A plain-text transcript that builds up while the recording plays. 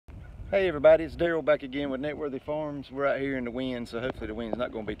Hey everybody, it's Daryl back again with Networthy Farms. We're out here in the wind, so hopefully the wind's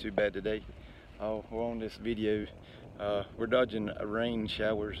not going to be too bad today. We're on this video. We're dodging rain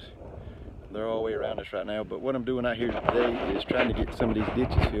showers. They're all the way around us right now, but what I'm doing out here today is trying to get some of these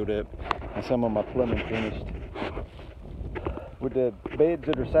ditches filled up and some of my plumbing finished. With the beds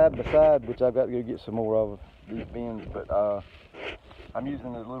that are side by side, which I've got to go get some more of these bins, but I'm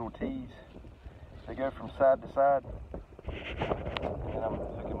using the little T's. They go from side to side. And I'm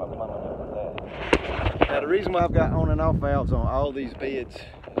hooking my plumbing up with that. Now the reason why I've got on and off valves on all these beds,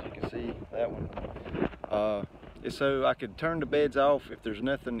 as you can see that one, is so I could turn the beds off if there's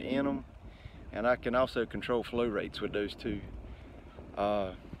nothing in them, and I can also control flow rates with those two.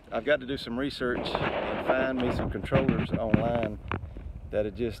 I've got to do some research and find me some controllers online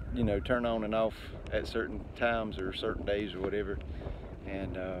that'll just, you know, turn on and off at certain times or certain days or whatever,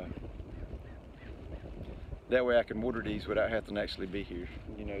 and that way I can water these without having to actually be here.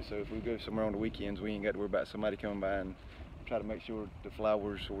 You know, so if we go somewhere on the weekends, we ain't got to worry about somebody coming by and try to make sure the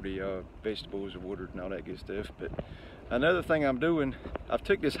flowers or the vegetables are watered and all that good stuff. But another thing I'm doing, I've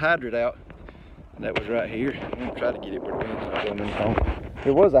took this hydrant out, and that was right here. I'm gonna try to get it where the wind's not blowing on.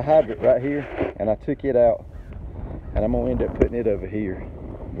 There was a hydrant right here, and I took it out, and I'm gonna end up putting it over here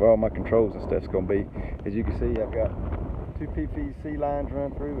where all my controls and stuff's gonna be. As you can see, I've got two PVC lines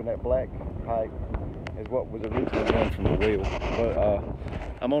run through, and that black pipe is what was originally run from the well. But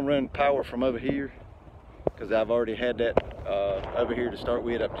I'm gonna run power from over here because I've already had that over here to start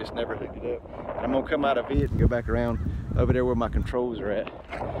with. I've just never hooked it up. And I'm gonna come out of it and go back around over there where my controls are at.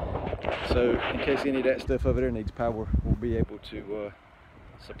 So in case any of that stuff over there needs power, we'll be able to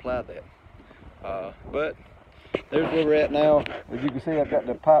supply that. But there's where we're at now. As you can see, I've got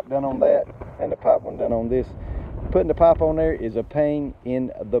the pipe done on that and the pipe one done on this. Putting the pipe on there is a pain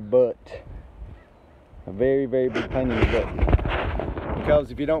in the butt. A very, very big pain in the butt. Because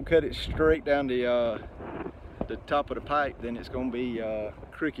if you don't cut it straight down the top of the pipe, then it's going to be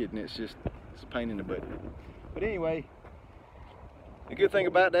crooked, and it's a pain in the butt. But anyway, the good thing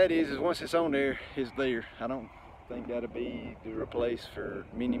about that is once it's on there, it's there. I don't think that'll be to replace for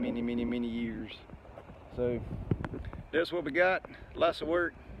many, many, many, many years. So that's what we got. Lots of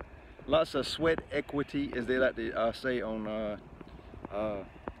work, lots of sweat equity, as they like to say on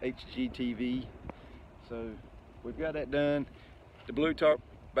HGTV. So we've got that done. The blue tarp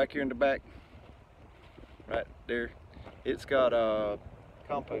back here in the back, right there, it's got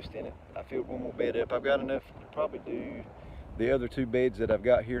compost in it. I filled one more bed up. I've got enough to probably do the other two beds that I've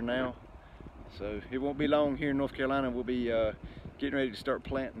got here now. So it won't be long here in North Carolina. We'll be getting ready to start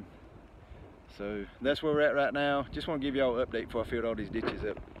planting. So that's where we're at right now. Just want to give y'all an update before I filled all these ditches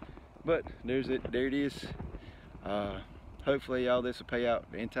up. But there's it. There it is. Hopefully all this will pay out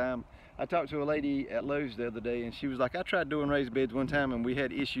in time. I talked to a lady at Lowe's the other day, and she was like, I tried doing raised beds one time and we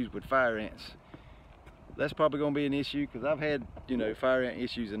had issues with fire ants. That's probably going to be an issue because I've had, you know, fire ant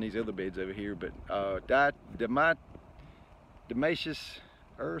issues in these other beds over here. But diatomaceous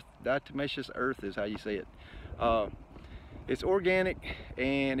earth is how you say it. It's organic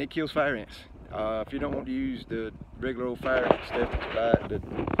and it kills fire ants. If you don't want to use the regular old fire ant stuff that you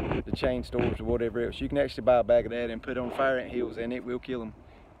buy at the chain stores or whatever else, you can actually buy a bag of that and put it on fire ant hills, and it will kill them.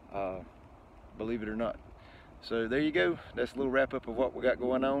 Believe it or not. So there you go. That's a little wrap up of what we got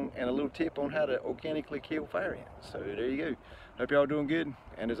going on, and a little tip on how to organically kill fire ants. So there you go. Hope y'all doing good,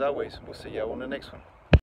 and as always, we'll see y'all on the next one.